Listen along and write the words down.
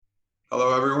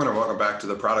Hello, everyone, and welcome back to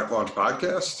the Product Launch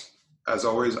Podcast. As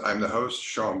always, I'm the host,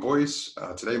 Sean Boyce.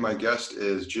 Today, my guest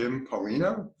is Jim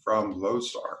Paolino from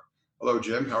LodeStar. Hello,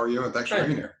 Jim. How are you? And thanks for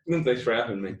being here. Thanks for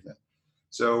having me.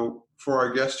 So, for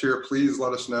our guest here, please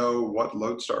let us know what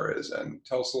LodeStar is and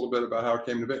tell us a little bit about how it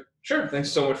came to be. Sure. Thanks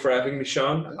so much for having me,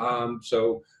 Sean.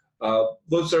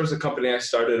 LodeStar is a company I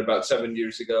started about 7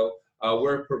 years ago.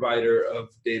 We're a provider of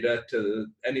data to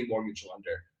any mortgage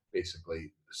lender,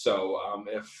 basically. So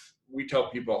if we tell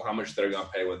people how much they're going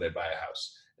to pay when they buy a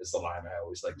house, is the line I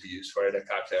always like to use for it at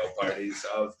cocktail parties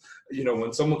of,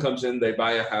 when someone comes in, they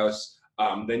buy a house,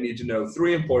 they need to know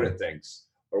three important things,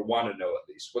 or want to know at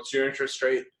least. What's your interest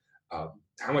rate?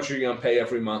 How much are you going to pay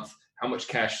every month? How much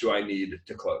cash do I need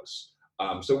to close?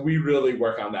 So we really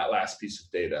work on that last piece of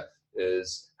data,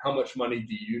 is how much money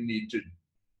do you need to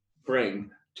bring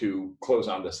to close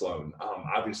on this loan?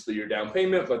 Obviously your down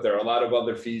payment, but there are a lot of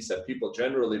other fees that people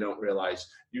generally don't realize,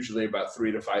 usually about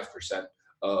 3 to 5%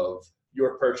 of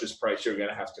your purchase price you're going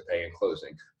to have to pay in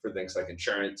closing for things like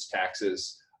insurance,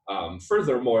 taxes.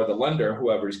 Furthermore, the lender,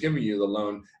 whoever's giving you the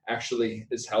loan, actually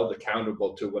is held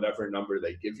accountable to whatever number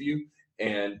they give you,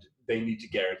 and they need to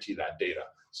guarantee that data.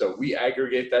 So we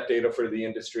aggregate that data for the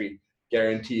industry,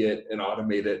 guarantee it and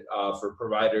automate it for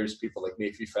providers, people like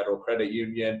Navy Federal Credit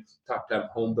Union, top 10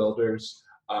 home builders,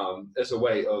 as a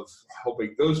way of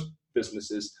helping those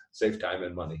businesses save time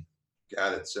and money.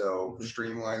 Got it. So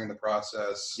streamlining the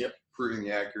process, Yep. Improving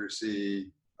the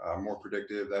accuracy, more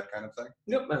predictive, that kind of thing.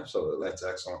 Yep, absolutely. That's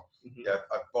excellent. Yeah,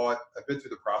 I've been through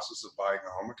the process of buying a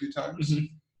home a few times,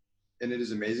 and it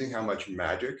is amazing how much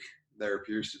magic there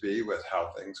appears to be with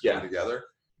how things come together.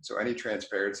 So any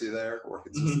transparency there or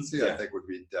consistency, I think would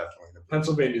be definitely important.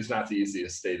 Pennsylvania is not the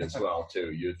easiest state as well,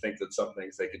 too. You'd think that some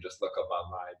things they could just look up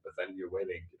online, but then you're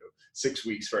waiting 6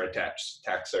 weeks for a tax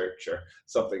search or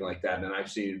something like that. And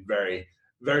I've seen very,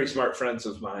 very smart friends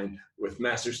of mine with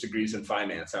master's degrees in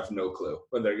finance have no clue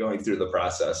when they're going through the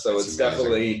process. So it's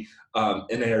definitely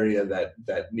an area that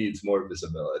needs more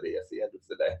visibility at the end of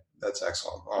the day. That's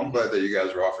excellent. Well, I'm glad that you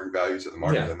guys are offering value to the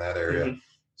market in that area.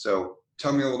 So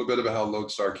tell me a little bit about how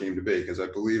LodeStar came to be, because I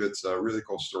believe it's a really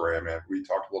cool story. I mean, we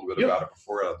talked a little bit about it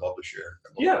before. I'd love to share a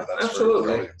little bit of that story with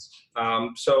the audience.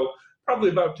 So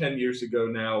probably about 10 years ago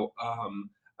now,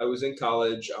 I was in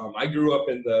college. I grew up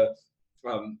in the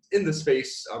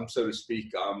space, so to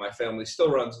speak. My family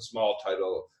still runs a small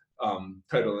title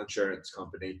insurance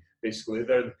company. Basically,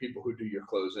 they're the people who do your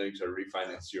closings or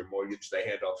refinance your mortgage. They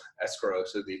handle escrow,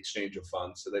 so the exchange of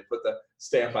funds. So they put the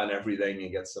stamp on everything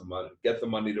and get the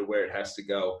money to where it has to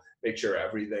go, make sure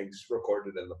everything's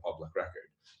recorded in the public record.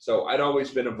 So I'd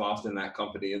always been involved in that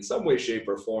company in some way, shape,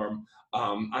 or form.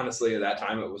 Honestly, at that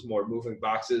time, it was more moving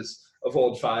boxes of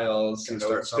old files. Things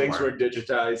were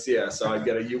digitized. Yeah, so I'd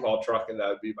get a U-Haul truck, and that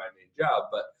would be my main job.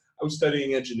 But I was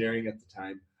studying engineering at the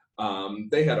time.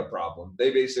 They had a problem.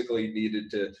 They basically needed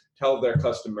to tell their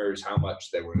customers how much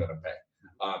they were going to pay.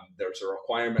 There's a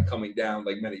requirement coming down,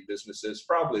 like many businesses,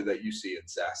 probably that you see in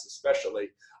SaaS especially.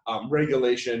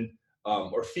 Regulation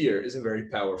or fear is a very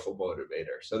powerful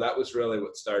motivator. So that was really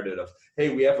what started of, hey,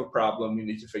 we have a problem. We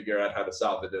need to figure out how to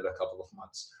solve it in a couple of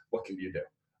months. What can you do?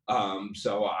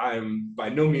 So I'm by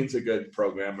no means a good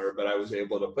programmer, but I was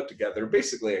able to put together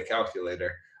basically a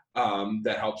calculator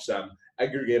that helps them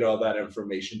aggregate all that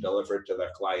information, deliver it to their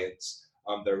clients.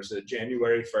 There was a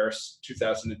January 1st,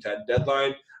 2010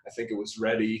 deadline. I think it was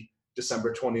ready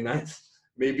December 29th,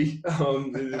 maybe.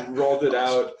 Rolled it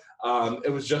out.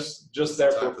 It was just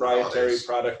their proprietary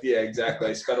product. Yeah, exactly.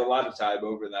 I spent a lot of time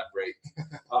over that break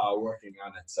working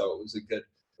on it. So it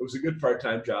was a good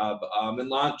part-time job, and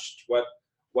launched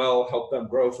helped them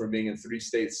grow from being in 3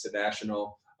 states to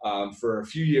national. For a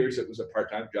few years, it was a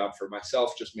part-time job for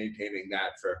myself, just maintaining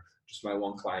that for just my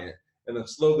one client. And then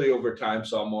slowly over time,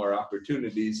 saw more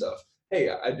opportunities of, hey,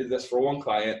 I did this for one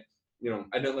client.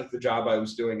 I didn't like the job I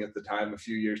was doing at the time. A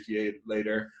few years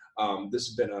later, this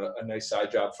has been a nice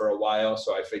side job for a while.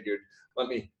 So I figured, let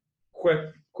me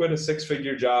quit a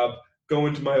 6-figure job, go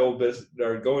into my own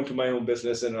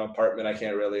business in an apartment I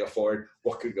can't really afford.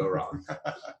 What could go wrong?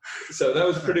 So that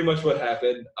was pretty much what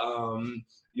happened.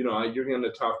 You're going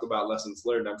to talk about lessons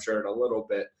learned, I'm sure, in a little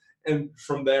bit. And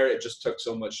from there, it just took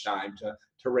so much time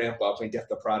to ramp up and get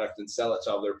the product and sell it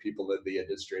to other people in the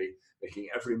industry, making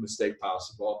every mistake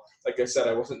possible. Like I said,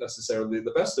 I wasn't necessarily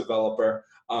the best developer,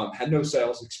 had no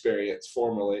sales experience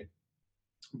formally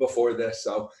before this.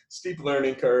 So steep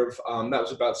learning curve. That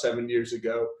was about 7 years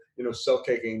ago. Still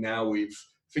kicking now. We've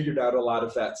figured out a lot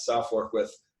of that stuff, work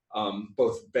with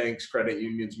both banks, credit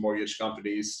unions, mortgage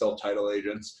companies, still title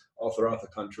agents all throughout the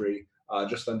country.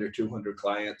 just under 200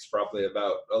 clients, probably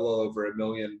about a little over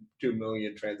 2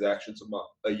 million transactions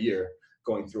a year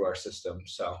going through our system.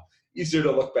 So easier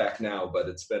to look back now, but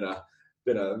it's been a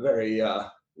very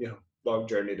long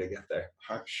journey to get there.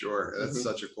 I'm sure. That's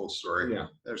such a cool story. Yeah.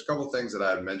 There's a couple of things that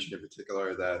I had mentioned in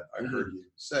particular that I heard you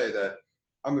say that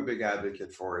I'm a big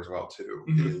advocate for as well too,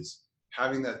 is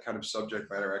having that kind of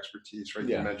subject matter expertise, right?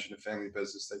 You mentioned a family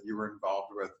business that you were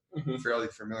involved with, fairly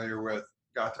familiar with,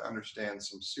 got to understand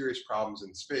some serious problems in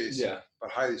the space,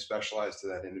 but highly specialized to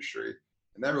that industry.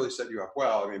 And that really set you up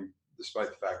well. I mean, despite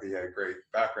the fact that you had a great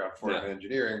background for it in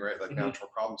engineering, right? Like natural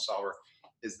problem solver,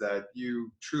 is that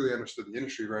you truly understood the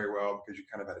industry very well because you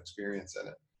kind of had experience in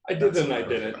it. I did and I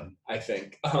didn't, I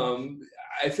think.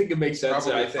 I think it makes sense.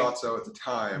 Probably I thought so at the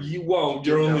time. You won't.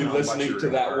 You're only listening to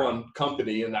that one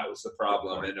company, and that was the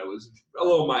problem. And it was a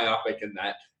little myopic in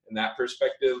that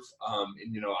perspective.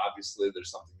 And obviously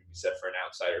there's something to be said for an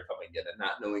outsider coming in and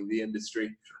not knowing the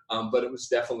industry. But it was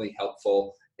definitely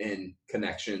helpful in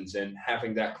connections and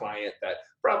having that client that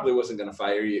probably wasn't going to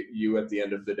fire you at the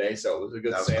end of the day. So it was a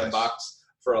good sandbox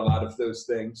for a lot of those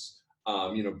things.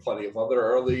 Plenty of other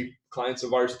early clients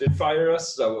of ours did fire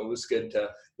us, so it was good to,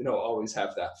 always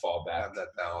have that fallback. Have that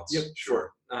balance. Yep,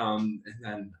 sure. And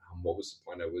then what was the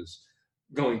point I was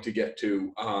going to get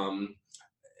to?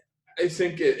 I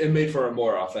think it made for a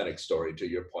more authentic story, to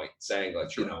your point, saying like,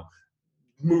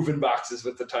 moving boxes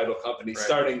with the title company,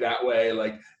 starting that way,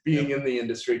 like being in the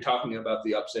industry, talking about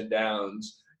the ups and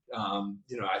downs.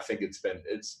 I think it's been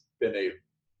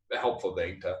a helpful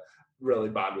thing to really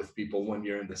bond with people when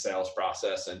you're in the sales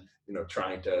process and,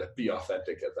 trying to be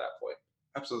authentic at that point.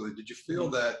 Absolutely. Did you feel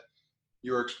that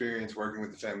your experience working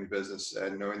with the family business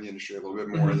and knowing the industry a little bit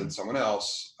more than someone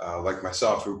else, like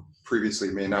myself, who previously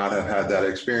may not have had that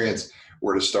experience,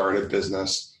 were to start a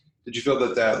business? Did you feel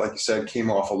that, like you said, came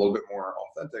off a little bit more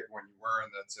authentic when you were in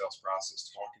that sales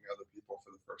process, talking to other people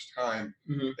for the first time,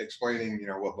 explaining,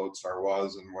 what LodeStar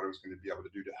was and what it was going to be able to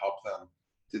do to help them?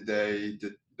 Did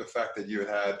the fact that you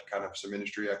had kind of some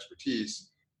industry expertise,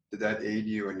 did that aid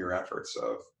you in your efforts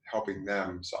of helping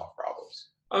them solve problems?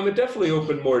 It definitely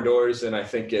opened more doors, and I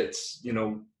think it's,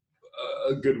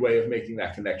 a good way of making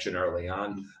that connection early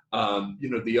on.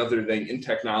 The other thing in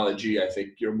technology, I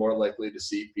think you're more likely to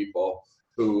see people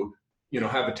who,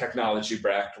 have a technology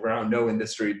background, no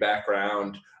industry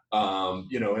background,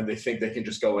 and they think they can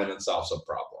just go in and solve some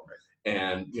problem.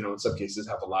 And, in some cases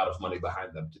have a lot of money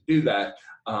behind them to do that.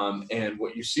 And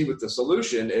what you see with the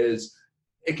solution is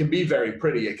it can be very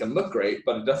pretty, it can look great,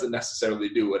 but it doesn't necessarily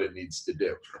do what it needs to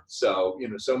do. So,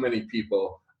 so many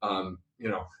people,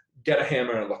 get a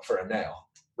hammer and look for a nail,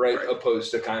 right?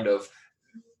 Opposed to kind of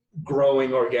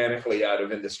growing organically out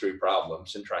of industry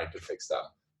problems and trying to fix them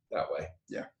that way.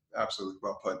 Yeah, absolutely.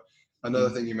 Well put. Another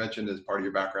thing you mentioned as part of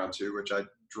your background too, which I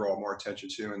draw more attention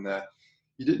to, in that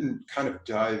you didn't kind of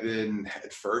dive in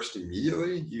at first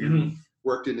immediately. You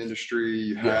worked in industry,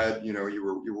 you had, you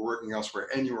were working elsewhere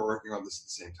and you were working on this at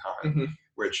the same time,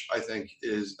 which I think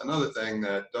is another thing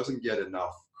that doesn't get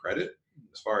enough credit,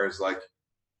 as far as like,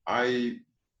 I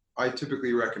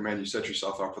typically recommend you set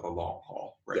yourself up for the long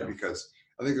haul, right? Because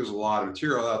I think there's a lot of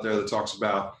material out there that talks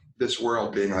about this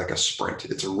world being like a sprint.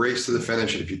 It's a race to the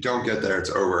finish, and if you don't get there,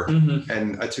 it's over.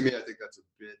 And to me, I think that's a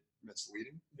bit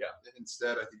misleading.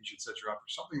 Instead, I think you should set you up for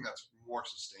something that's more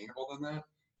sustainable than that.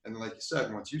 And like you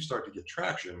said, once you start to get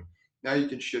traction, now you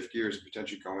can shift gears and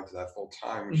potentially go into that full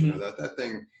time, which that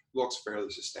thing looks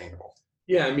fairly sustainable.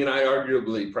 Yeah, I mean, I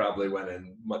arguably probably went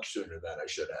in much sooner than I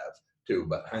should have too,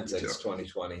 but hindsight's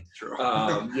 20/20. True.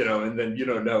 And then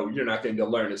you're not going to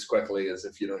learn as quickly as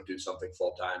if you don't do something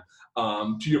full time.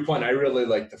 To your point, I really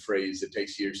like the phrase, it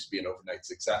takes years to be an overnight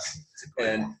success.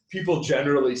 And people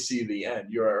generally see the end.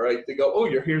 You're right. They go, oh,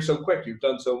 you're here so quick. You've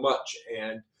done so much.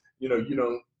 And, you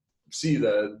don't see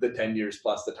the 10 years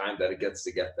plus the time that it gets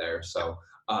to get there. So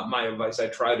my advice, I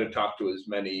try to talk to as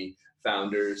many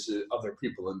founders, other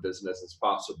people in business as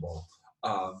possible.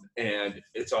 And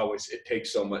it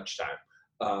takes so much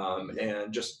time.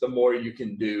 And just the more you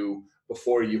can do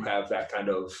before you have that kind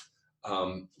of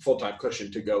full-time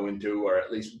cushion to go into, or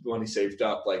at least money saved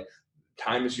up, like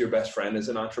time is your best friend as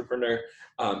an entrepreneur.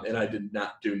 And I did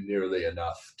not do nearly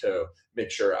enough to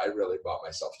make sure I really bought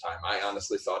myself time. I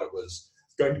honestly thought it was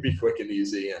going to be quick and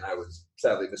easy, and I was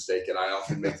sadly mistaken. I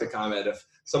often make the comment, if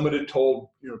someone had told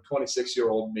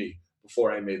 26-year-old me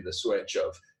before I made the switch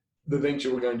of the things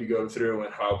you were going to go through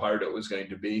and how hard it was going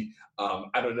to be,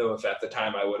 I don't know if at the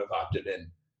time I would have opted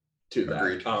in to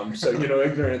that. So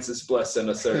ignorance is bliss in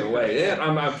a certain way. And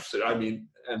I mean,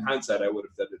 in hindsight, I would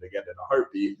have done it again in a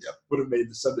heartbeat. Would have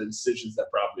made some of the decisions that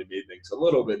probably made things a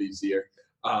little bit easier.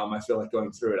 I feel like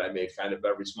going through it, I made kind of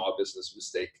every small business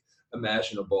mistake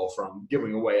imaginable, from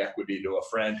giving away equity to a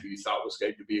friend who you thought was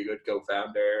going to be a good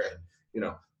co-founder, and, you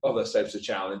know, all those types of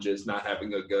challenges, not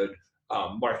having a good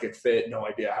market fit, no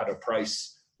idea how to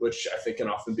price, which I think can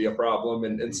often be a problem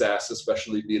in SaaS,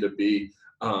 especially B2B.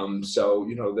 So,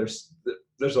 you know,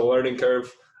 there's a learning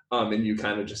curve, and you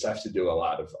kind of just have to do a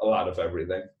lot of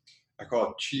everything. I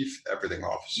call it Chief Everything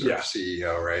Officer,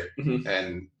 CEO, right?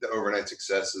 And the overnight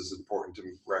success is important to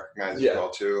recognize as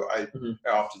well too. I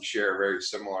often share a very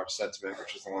similar sentiment,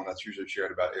 which is the one that's usually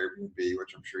shared about Airbnb,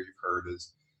 which I'm sure you've heard,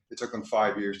 is it took them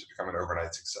 5 years to become an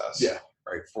overnight success.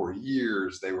 Right? For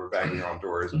years, they were banging on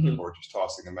doors and people were just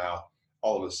tossing them out.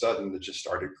 All of a sudden, it just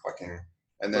started clicking.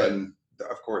 And then,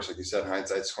 of course, like you said,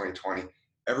 hindsight's 2020.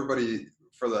 Everybody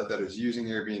that is using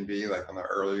Airbnb, like on the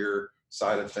earlier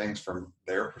side of things from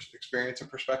their experience and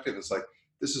perspective, it's like,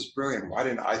 this is brilliant. Why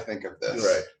didn't I think of this?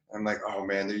 Right. I'm like, oh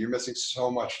man, you're missing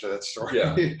so much to that story.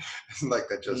 Like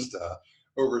that just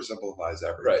oversimplifies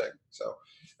everything. Right. So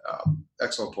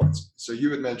excellent points. So you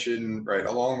had mentioned, right,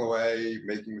 along the way,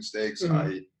 making mistakes.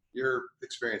 Your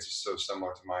experience is so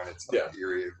similar to mine. It's like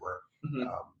eerie, where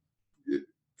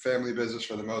family business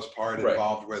for the most part,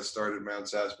 involved with, started my own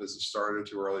SaaS business, started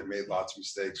too early, made lots of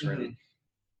mistakes. Right?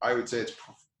 I would say it's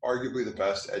arguably the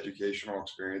best educational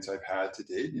experience I've had to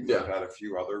date. I've had a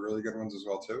few other really good ones as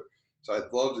well too. So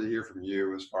I'd love to hear from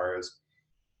you as far as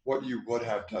what you would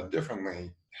have done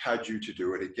differently had you to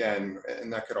do it again.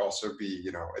 And that could also be,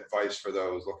 you know, advice for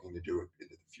those looking to do it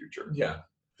into the future.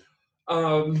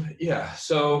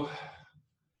 So,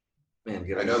 man,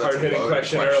 getting a hard-hitting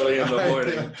question early in the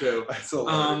morning too. That's a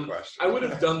loaded question. I would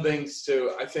have done things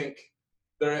too. I think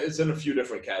there is in a few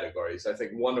different categories. I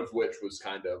think one of which was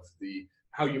kind of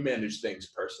how you manage things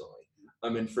personally. I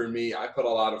mean, for me, I put a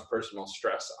lot of personal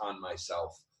stress on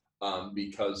myself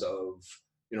because of,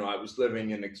 you know, I was living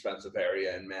in an expensive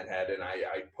area in Manhattan.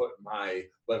 I put my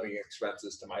living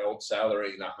expenses to my old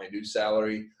salary, not my new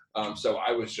salary. So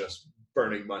I was just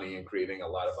burning money and creating a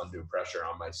lot of undue pressure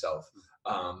on myself.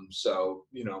 So,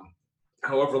 you know,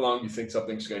 however long you think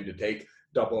something's going to take,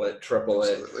 double it, triple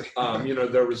it. You know,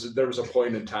 there was a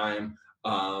point in time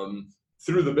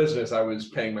through the business, I was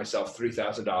paying myself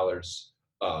 $3,000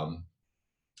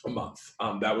 a month.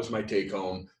 That was my take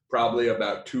home. Probably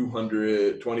about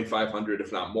 $2,500,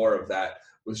 if not more of that,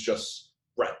 was just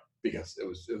rent, because it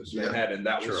was Manhattan.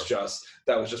 That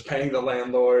was just paying the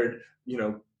landlord, you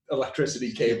know,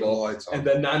 electricity, cable, and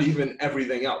then not even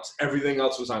everything else. Everything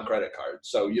else was on credit cards.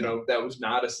 So, you know, that was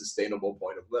not a sustainable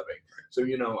point of living. So,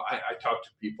 you know, I talked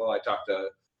to people. I talked to a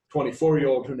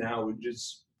 24-year-old who now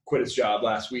just quit his job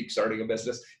last week, starting a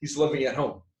business. He's living at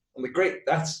home. I'm like, great.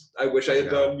 I wish I had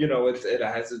done, you know, it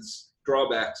has its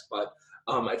drawbacks, but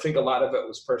I think a lot of it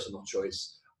was personal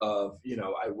choice of, you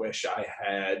know, I wish I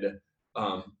had,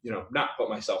 you know, not put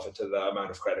myself into the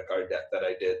amount of credit card debt that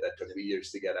I did, that took me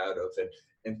years to get out of,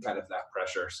 and kind of that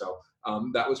pressure. So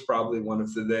that was probably one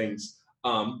of the things.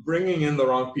 Bringing in the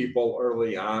wrong people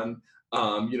early on,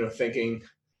 you know, thinking,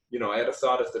 you know, I had a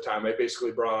thought at the time. I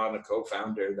basically brought on a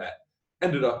co-founder that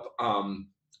ended up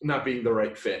not being the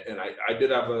right fit. And I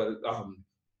did have a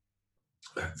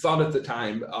thought at the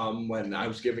time when I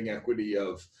was giving equity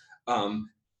of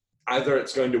either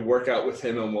it's going to work out with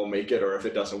him and we'll make it, or if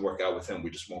it doesn't work out with him,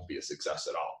 we just won't be a success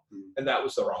at all. And that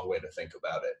was the wrong way to think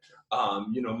about it.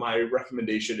 You know, my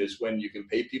recommendation is when you can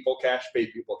pay people cash, pay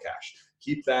people cash.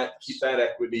 Keep that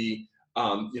equity,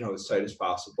 you know, as tight as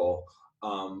possible.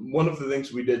 One of the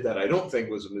things we did that I don't think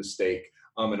was a mistake,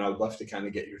 and I'd love to kind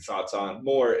of get your thoughts on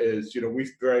more, is, you know,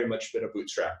 we've very much been a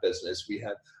bootstrap business. We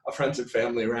had a friends and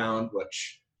family round,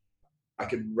 which I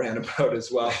could rant about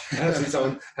as well, has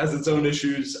its own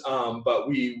issues. But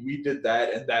we did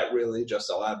that, and that really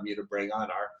just allowed me to bring on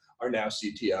our now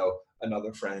CTO,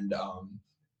 another friend.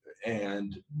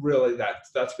 And really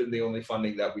that's been the only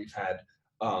funding that we've had.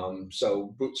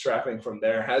 So bootstrapping from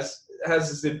there has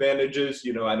its advantages.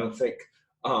 You know, I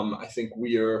think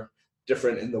we are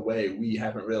different in the way we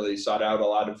haven't really sought out a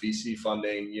lot of VC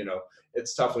funding. You know,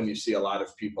 it's tough when you see a lot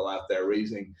of people out there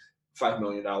raising $5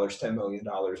 million, $10 million,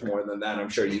 more than that. I'm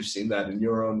sure you've seen that in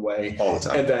your own way. All the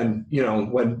time. And then, you know,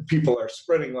 when people are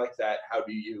sprinting like that, how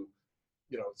do you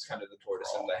know, it's kind of the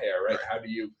tortoise and the hare, right?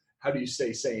 How do you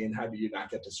stay sane? How do you not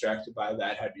get distracted by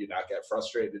that? How do you not get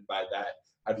frustrated by that?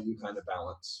 How do you kind of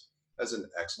balance? That's an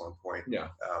excellent point. Yeah.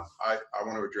 I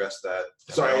want to address that.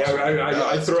 Sorry,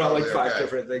 I threw out like five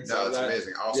different things. No, it's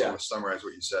amazing. I also want to summarize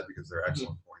what you said, because they're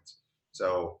excellent points.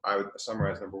 So I would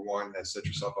summarize number one as set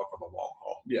yourself up for the long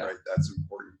haul. Yeah. Right. That's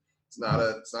important. It's not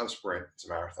a sprint, it's a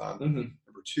marathon.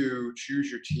 Number two, choose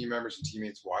your team members and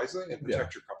teammates wisely and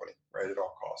protect your company, right, at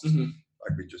all costs.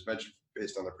 like we just mentioned,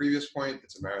 based on the previous point,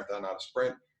 it's a marathon, not a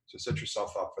sprint. So set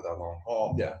yourself up for that long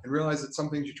haul, and realize that some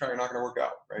things you try are not going to work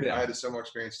out, right? I had a similar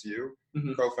experience to you.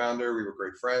 Co-founder, we were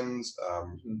great friends.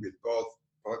 We had both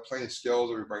plenty of skills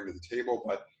that we bring to the table,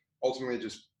 but ultimately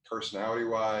just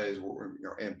personality-wise,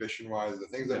 ambition-wise, the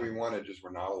things that we wanted just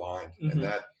were not aligned, and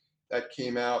that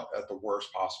came out at the worst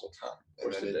possible time.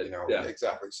 And then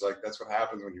exactly. So like that's what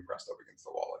happens when you pressed up against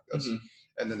the wall like this.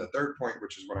 And then the third point,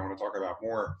 which is what I want to talk about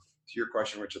more to your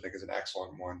question, which I think is an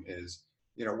excellent one, is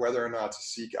whether or not to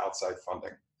seek outside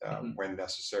funding when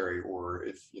necessary, or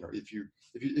if you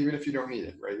even if you don't need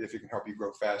it, right? If it can help you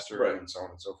grow faster, and so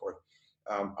on and so forth.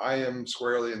 I am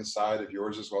squarely on the side of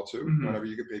yours as well too. Whenever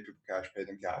you can pay people cash, pay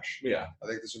them cash. I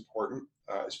think that's important,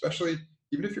 especially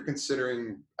even if you're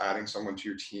considering adding someone to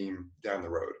your team down the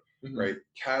road, right?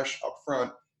 Cash up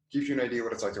front gives you an idea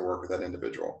what it's like to work with that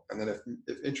individual. And then if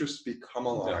interests become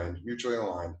aligned, mutually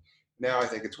aligned, now I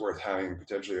think it's worth having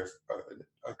potentially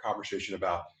a conversation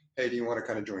about, hey, do you want to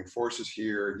kind of join forces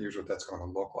here? Here's what that's going to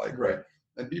look like, right?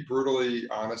 And be brutally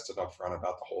honest and upfront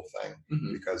about the whole thing,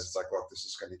 because it's like, look, this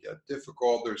is going to get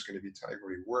difficult. There's going to be time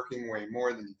where you're working way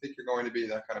more than you think you're going to be,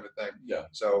 that kind of a thing.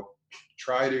 So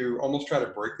try to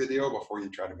break the deal before you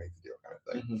try to make the deal, kind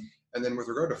of thing. And then with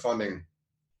regard to funding,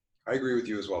 I agree with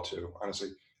you as well too.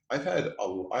 Honestly, I've had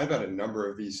a number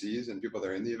of VCs and people that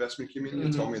are in the investment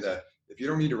community told me that if you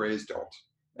don't need to raise,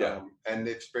 don't. And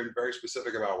they've been very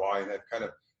specific about why, and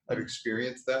I've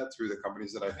experienced that through the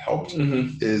companies that I've helped.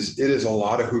 It is a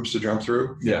lot of hoops to jump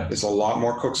through. It's a lot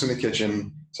more cooks in the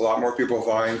kitchen. It's a lot more people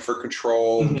vying for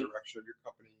control, the direction of your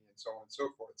company, and so on and so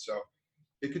forth. So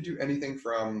it could do anything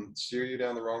from steer you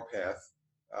down the wrong path,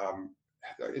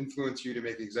 influence you to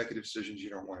make executive decisions you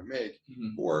don't want to make,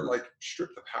 or like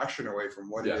strip the passion away from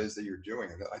what it is that you're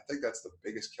doing. And I think that's the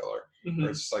biggest killer. Where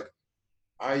it's just like,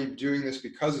 I'm doing this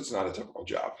because it's not a typical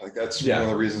job. Like that's one of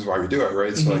the reasons why we do it,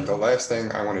 right? So like the last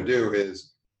thing I want to do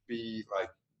is be like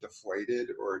deflated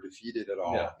or defeated at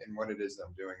all in what it is that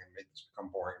I'm doing and make this become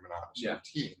boring and monotonous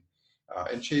routine.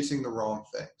 And chasing the wrong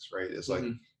things, right? It's like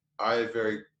I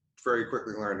very, very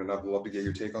quickly learned, and I'd love to get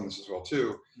your take on this as well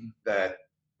too, that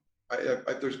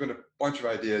there's been a bunch of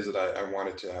ideas that I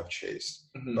wanted to have chased,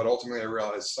 but ultimately I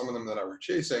realized some of them that I were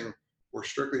chasing were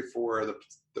strictly for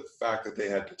the fact that they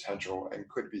had potential and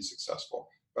could be successful,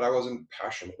 but I wasn't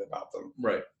passionate about them.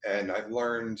 And I've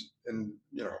learned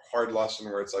hard lesson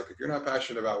where it's like, if you're not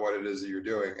passionate about what it is that you're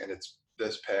doing and it's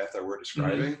this path that we're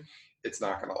describing, it's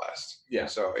not going to last.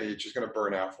 So you're just going to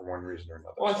burn out for one reason or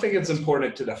another. Well, I think it's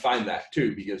important to define that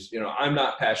too, because, I'm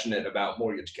not passionate about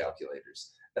mortgage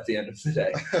calculators. At the end of the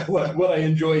day, what I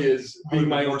enjoy is being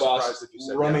my own boss,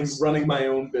 running my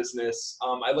own business.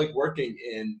 I like working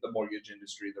in the mortgage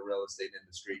industry, the real estate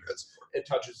industry, because it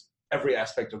touches every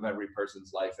aspect of every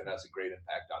person's life and has a great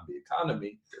impact on the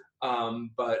economy.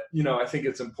 But I think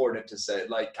it's important to say,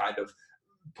 like, kind of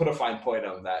put a fine point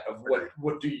on that of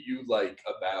what do you like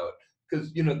about,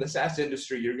 because the SaaS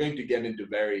industry, you're going to get into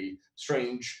very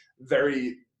strange,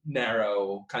 very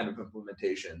narrow kind of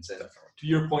implementations. And to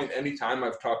your point, anytime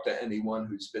I've talked to anyone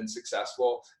who's been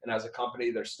successful and as a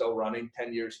company they're still running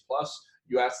 10 years plus,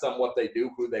 you ask them what they do,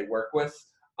 who they work with,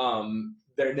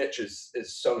 their niche is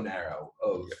so narrow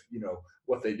of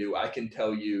what they do. I can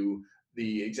tell you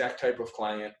the exact type of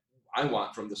client I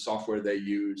want from the software they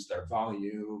use, their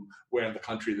volume, where in the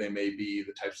country they may be,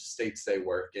 the types of states they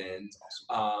work in.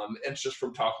 It's just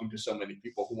from talking to so many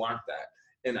people who aren't that.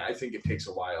 And I think it takes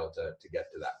a while to get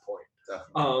to that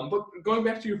point. But going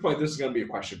back to your point, this is going to be a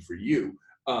question for you,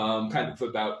 kind of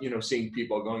about, seeing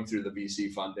people going through the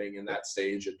VC funding in that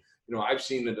stage. And, I've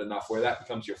seen it enough where that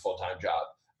becomes your full-time job,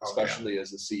 especially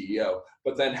as a CEO.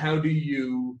 But then how do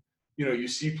you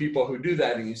see people who do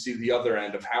that and you see the other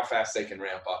end of how fast they can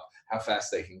ramp up, how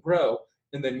fast they can grow.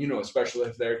 And then, especially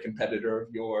if they're a competitor of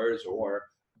yours or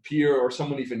peer or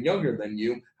someone even younger than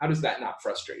you, how does that not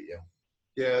frustrate you?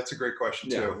 Yeah, that's a great question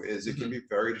too. It can be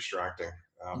very distracting.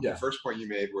 The first point you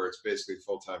made, where it's basically a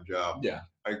full-time job,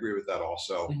 I agree with that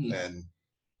also. And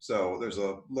so there's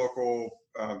a local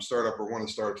startup, or one of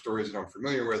the startup stories that I'm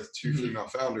familiar with, two female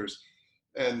founders,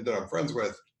 and that I'm friends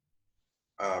with.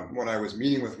 When I was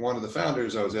meeting with one of the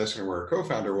founders, I was asking her where her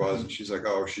co-founder was, and she's like,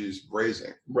 "Oh, she's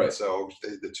raising." And so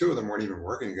the two of them weren't even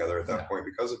working together at that point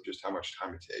because of just how much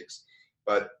time it takes.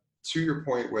 But to your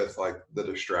point with like the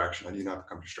distraction, how do you not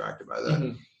become distracted by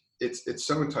that? It's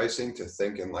so enticing to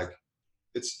think, and like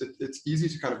it's easy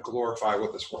to kind of glorify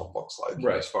what this world looks like,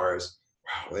 as far as,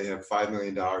 wow, they have $5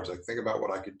 million. Like, think about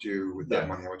what I could do with that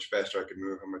money, how much faster I could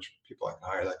move, how much people I can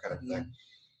hire, that kind of thing.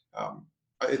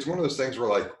 It's one of those things where,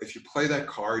 like, if you play that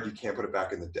card, you can't put it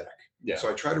back in the deck. So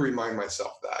I try to remind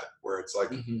myself that, where it's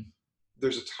like,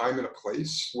 there's a time and a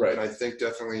place. Right. And I think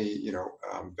definitely,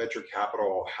 venture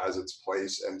capital has its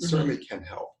place and certainly can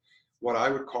help. What I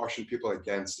would caution people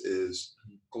against is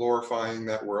glorifying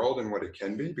that world and what it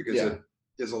can be, because it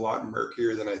is a lot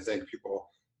murkier than I think people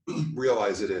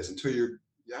realize it is until you're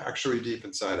actually deep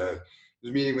inside. I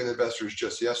was meeting with investors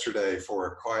just yesterday for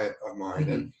a client of mine,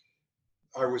 and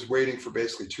I was waiting for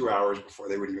basically 2 hours before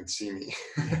they would even see me.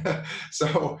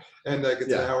 So, and like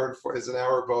it's an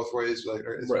hour both ways, like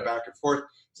it's back and forth.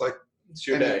 It's like, it's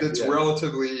your day. It's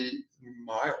relatively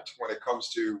mild when it comes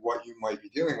to what you might be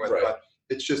dealing with, but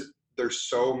it's just, there's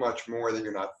so much more that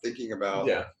you're not thinking about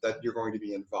that you're going to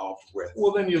be involved with.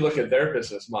 Well, then you look at their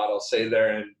business model, say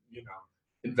they're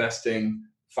investing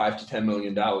 $5 to $10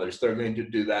 million. They're going to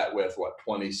do that with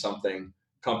 20 something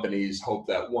companies, hope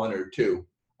that one or two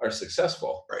are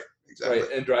successful. Right, exactly.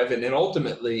 Right, and drive it. And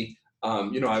ultimately,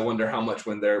 I wonder how much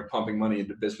when they're pumping money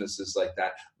into businesses like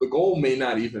that, the goal may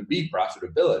not even be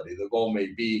profitability. The goal may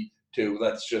be to,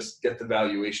 let's just get the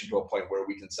valuation to a point where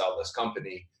we can sell this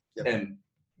company and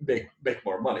make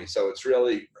more money. So it's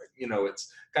really,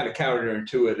 it's kind of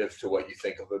counterintuitive to what you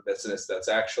think of a business that's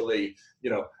actually,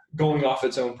 going off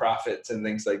its own profits and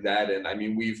things like that. And I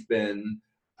mean, we've been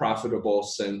profitable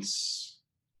since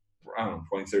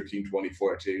 2013,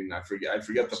 2014. I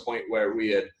forget the point where we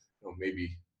had, maybe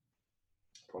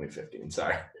 2015.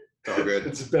 Sorry. Oh, good.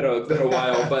 It's been a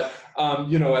while, but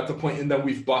at the point, and then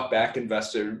we've bought out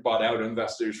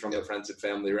investors from the friends and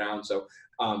family round. So,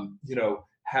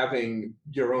 having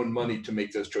your own money to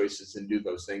make those choices and do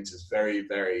those things is very,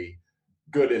 very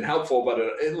good and helpful, but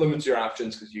it limits your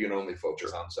options because you can only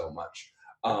focus on so much.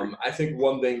 I think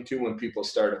one thing too, when people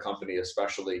start a company,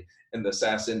 especially in the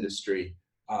SaaS industry,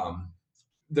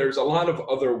 there's a lot of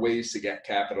other ways to get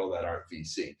capital that aren't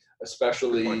VC,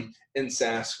 especially in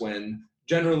SaaS, when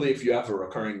generally if you have a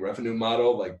recurring revenue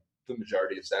model, like the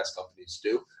majority of SaaS companies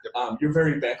do, you're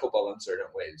very bankable in certain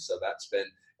ways. So that's been,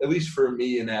 at least for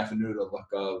me, an avenue to look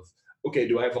of, okay,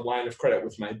 do I have a line of credit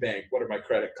with my bank? What are my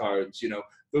credit cards?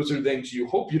 Those are things you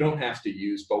hope you don't have to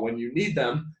use, but when you need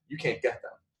them, you can't get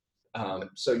them.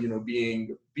 So,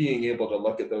 being able to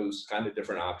look at those kind of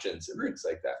different options and things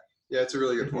like that. Yeah, it's a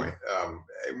really good point.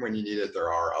 When you need it,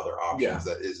 there are other options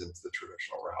that isn't the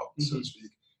traditional route, so to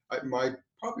speak.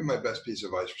 Probably my best piece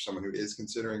of advice for someone who is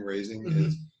considering raising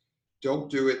is,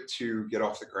 don't do it to get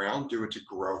off the ground, do it to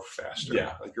grow faster.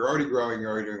 Yeah. Like you're already growing,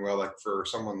 you're already doing well. Like for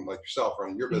someone like yourself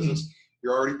running your business,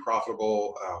 you're already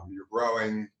profitable, you're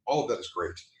growing, all of that is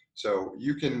great. So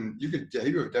you have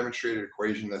a demonstrated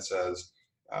equation that says,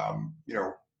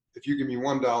 if you give me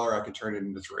 $1, I can turn it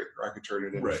into 3, or I can turn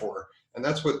it into 4. And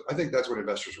that's what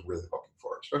investors are really looking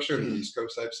for, especially on the East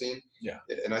Coast I've seen. Yeah.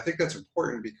 And I think that's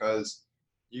important because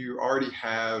you already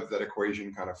have that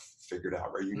equation kind of figured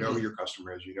out, right? You know who your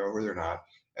customer is, you know who they're not.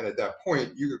 And at that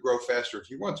point, you could grow faster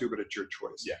if you want to, but it's your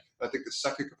choice. Yeah. I think the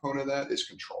second component of that is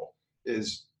control.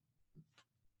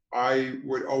 I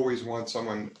would always want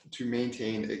someone to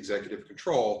maintain executive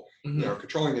control,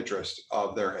 controlling interest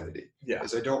of their entity. Yeah.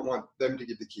 Because I don't want them to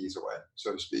give the keys away,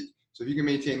 so to speak. So if you can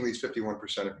maintain at least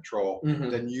 51% of control,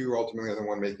 then you ultimately are the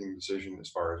one making the decision as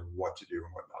far as what to do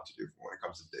and what not to do when it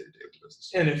comes to day-to-day of the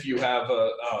business. And if you have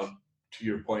to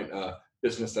your point,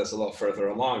 business that's a little further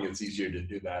along, it's easier to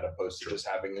do that opposed to just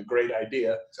having a great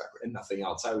idea and nothing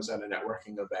else. I was at a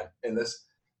networking event, and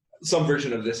some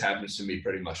version of this happens to me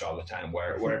pretty much all the time,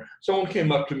 where someone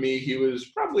came up to me, he was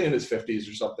probably in his 50s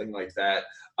or something like that,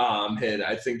 had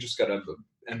I think just got an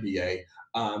MBA,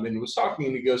 and was talking,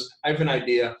 and he goes, I have an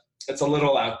idea. It's a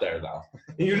little out there though.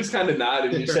 And you just kind of nod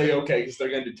and you say, okay, because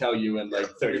they're going to tell you in like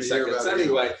 30 seconds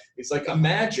anyway. It's like,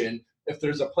 imagine if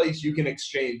there's a place you can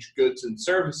exchange goods and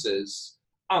services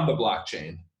on the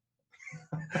blockchain.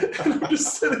 And I'm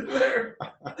just sitting there.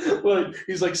 Like,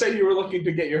 he's like, say you were looking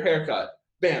to get your hair cut.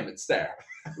 Bam, it's there.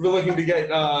 We're looking to get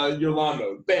your lawn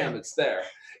mowed. Bam, it's there.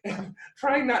 And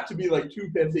trying not to be like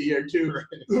too pithy or too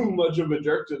much of a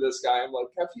jerk to this guy, I'm like,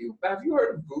 have you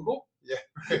heard of Google?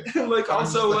 Yeah. And like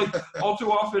also like all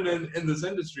too often in this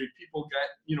industry, people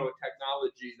get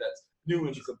technology that's new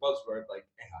into the buzzword like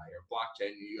AI or blockchain.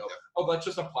 And you go, oh, let's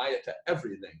just apply it to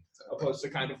everything, opposed to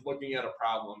kind of looking at a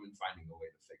problem and finding a way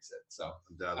to fix it. So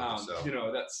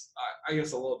that's I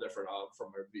guess a little different from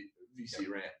our VC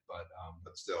rant,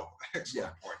 but still,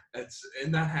 excellent point.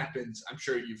 And that happens. I'm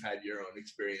sure you've had your own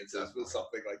experiences with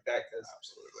something like that.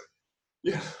 Absolutely.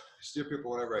 Yeah. I steer people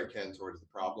whenever I can towards the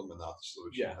problem and not the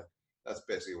solution. Yeah. That's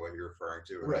basically what you're referring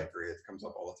to. And I agree. It comes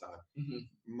up all the time.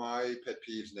 My pet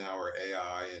peeves now are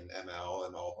AI and ML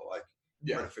and all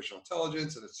the artificial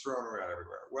intelligence, and it's thrown around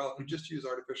everywhere. Well, if we just use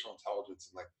artificial intelligence,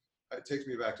 and it takes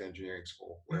me back to engineering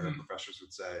school where the professors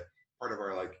would say, part of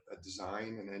our like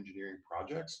design and engineering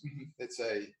projects, they'd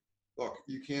say, look,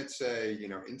 you can't say,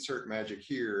 insert magic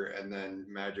here and then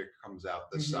magic comes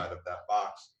out this side of that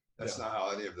box. That's not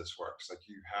how any of this works. Like,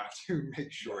 you have to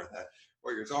make sure that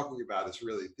what you're talking about is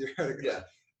really theoretically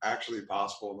actually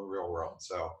possible in the real world.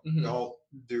 So don't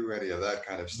do any of that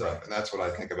kind of stuff. Right. And that's what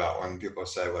I think about when people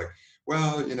say like,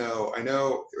 well, I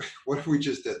know, what if we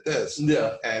just did this?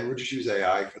 Yeah. And we'll just use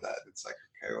AI for that. It's like,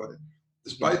 okay, well,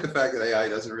 despite the fact that AI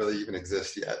doesn't really even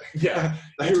exist yet. Yeah.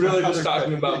 You're really just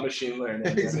talking about machine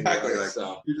learning. Exactly. Anyway,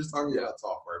 you're just talking about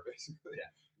software, basically. Yeah.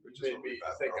 Which made me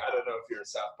think, I don't know if you're a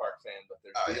South Park fan, but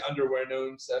there's the underwear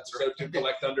gnomes. Episode 2,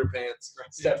 collect underpants.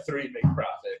 Step 3, make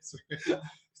profits.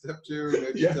 Step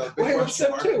 2, maybe what's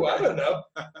step 2? I don't know.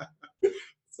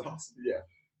 It's awesome. Yeah.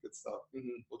 Good stuff.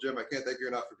 Well, Jim, I can't thank you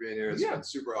enough for being here. It's been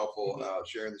super helpful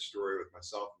sharing the story with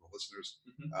myself and the listeners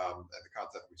and the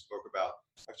content we spoke about.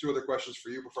 I have 2 other questions for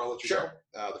you before I let you go.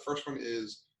 The first one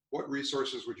is, what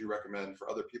resources would you recommend for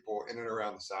other people in and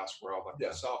around the SaaS world, like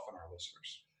myself and our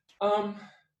listeners?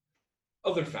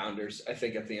 Other founders, I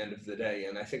think, at the end of the day.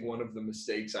 And I think one of the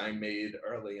mistakes I made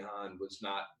early on was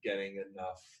not getting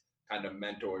enough kind of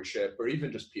mentorship, or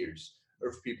even just peers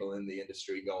or people in the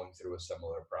industry going through a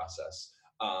similar process.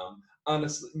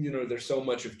 Honestly, there's so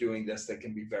much of doing this that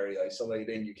can be very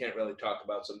isolating. You can't really talk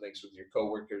about some things with your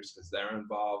coworkers because they're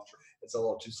involved. It's a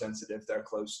little too sensitive. They're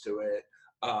close to it.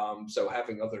 So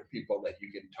having other people that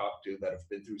you can talk to that have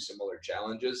been through similar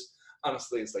challenges,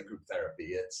 honestly, it's like group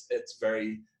therapy. It's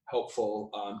very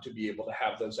helpful to be able to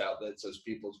have those outlets, those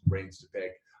people's brains to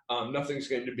pick. Nothing's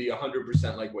going to be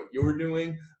 100% like what you're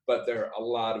doing, but there are a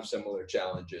lot of similar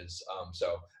challenges.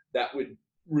 So that would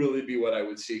really be what I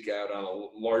would seek out on a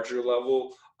larger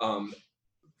level.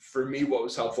 For me, what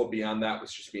was helpful beyond that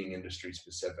was just being industry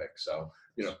specific. So,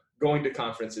 going to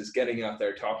conferences, getting out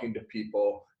there, talking to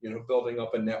people, building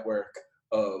up a network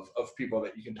of people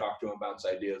that you can talk to and bounce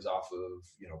ideas off of,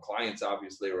 clients,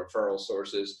 obviously, referral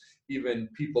sources, even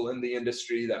people in the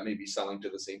industry that may be selling to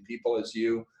the same people as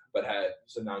you, but has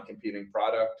a non-competing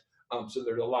product. So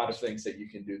there's a lot of things that you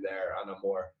can do there on a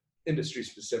more industry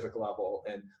specific level.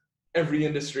 And every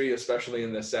industry, especially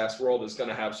in the SaaS world, is going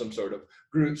to have some sort of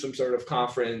group, some sort of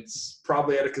conference,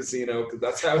 probably at a casino, because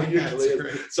that's how it usually is.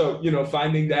 Great. So,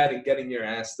 finding that and getting your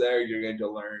ass there, you're going to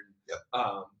learn, a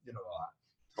lot.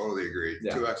 Totally agree.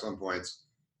 Yeah. 2 excellent points.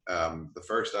 The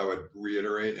first I would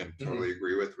reiterate and totally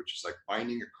agree with, which is like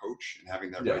finding a coach and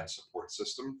having that right support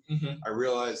system. I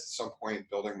realized at some point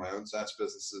building my own SaaS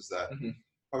businesses that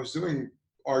I was doing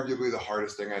arguably the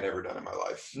hardest thing I'd ever done in my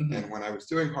life. And when I was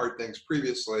doing hard things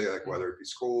previously, like whether it be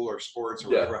school or sports or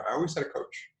whatever, I always had a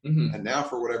coach. And now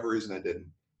for whatever reason I didn't.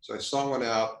 So I saw one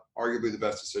out, arguably the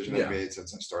best decision I made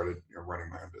since I started running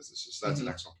my own businesses. So that's an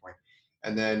excellent point.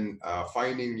 And then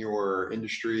finding your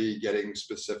industry, getting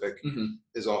specific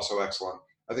is also excellent.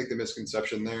 I think the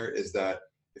misconception there is that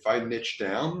if I niche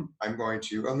down, I'm going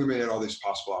to eliminate all these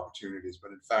possible opportunities.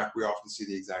 But in fact, we often see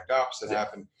the exact opposite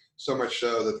happen. So much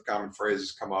so that the common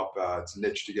phrases come up, it's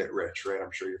niche to get rich, right?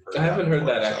 I'm sure you've heard I haven't heard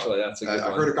that, actually. That's a good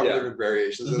one. I've heard a couple different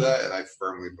variations of that, and I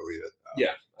firmly believe it.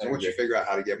 So once you figure out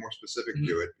how to get more specific,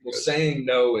 do it. Well, saying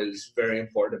no is very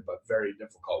important, but very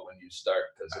difficult when you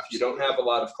start, because if you don't have a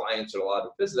lot of clients or a lot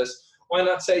of business, why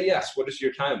not say yes? What is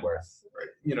your time worth? Right.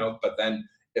 But then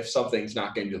if something's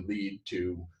not going to lead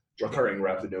to recurring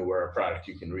revenue or a product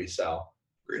you can resell,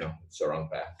 it's the wrong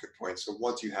path. Good point. So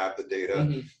once you have the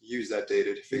data, use that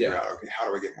data to figure out, okay, how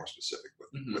do I get more specific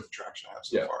with the traction I have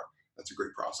so far? That's a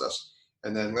great process.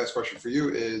 And then last question for you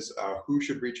is, who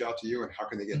should reach out to you and how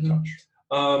can they get in touch?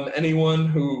 Anyone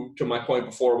who, to my point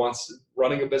before,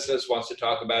 running a business, wants to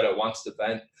talk about it, wants to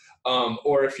vent,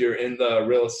 or if you're in the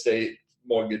real estate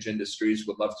mortgage industries,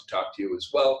 would love to talk to you as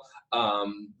well.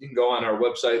 You can go on our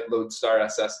website,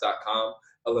 LodeStarSS.com,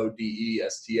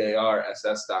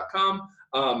 LodeStarSS.com.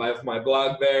 I have my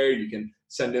blog there. You can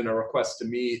send in a request to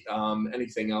meet.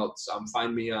 Anything else,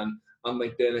 find me on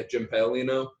LinkedIn at Jim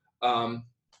Paolino. And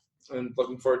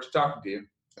looking forward to talking to you.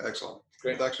 Excellent.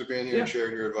 Great. Thanks for being here and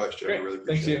sharing your advice, Jim. I really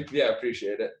appreciate it. Thanks you. Yeah,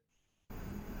 appreciate it.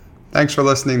 Thanks for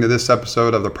listening to this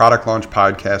episode of the Product Launch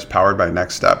Podcast powered by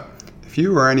Next Step. If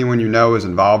you or anyone you know is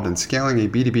involved in scaling a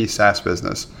B2B SaaS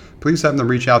business, please have them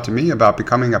reach out to me about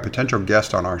becoming a potential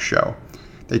guest on our show.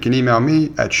 They can email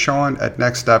me at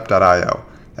sean@nextstep.io.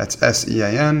 That's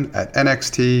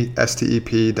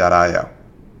SEAN@nxtstep.io.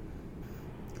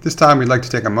 This time, we'd like to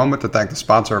take a moment to thank the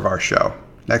sponsor of our show,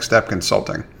 Next Step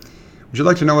Consulting. Would you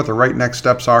like to know what the right next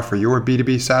steps are for your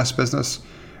B2B SaaS business?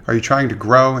 Are you trying to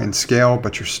grow and scale,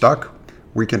 but you're stuck?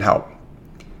 We can help.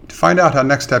 To find out how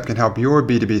Next Step can help your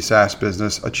B2B SaaS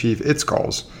business achieve its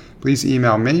goals, please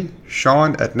email me,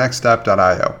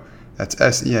 Sean@nextstep.io. That's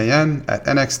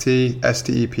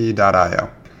SEAN@nxtstep.io.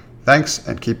 Thanks,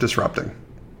 and keep disrupting.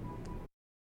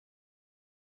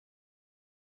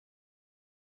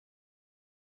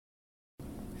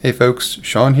 Hey folks,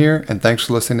 Sean here, and thanks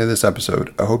for listening to this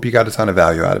episode. I hope you got a ton of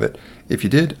value out of it. If you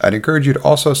did, I'd encourage you to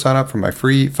also sign up for my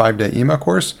free 5-day email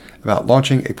course about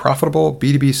launching a profitable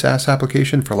B2B SaaS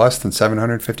application for less than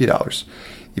 $750.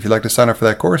 If you'd like to sign up for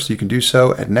that course, you can do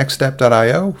so at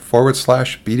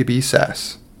nextstep.io/B2B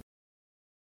SaaS.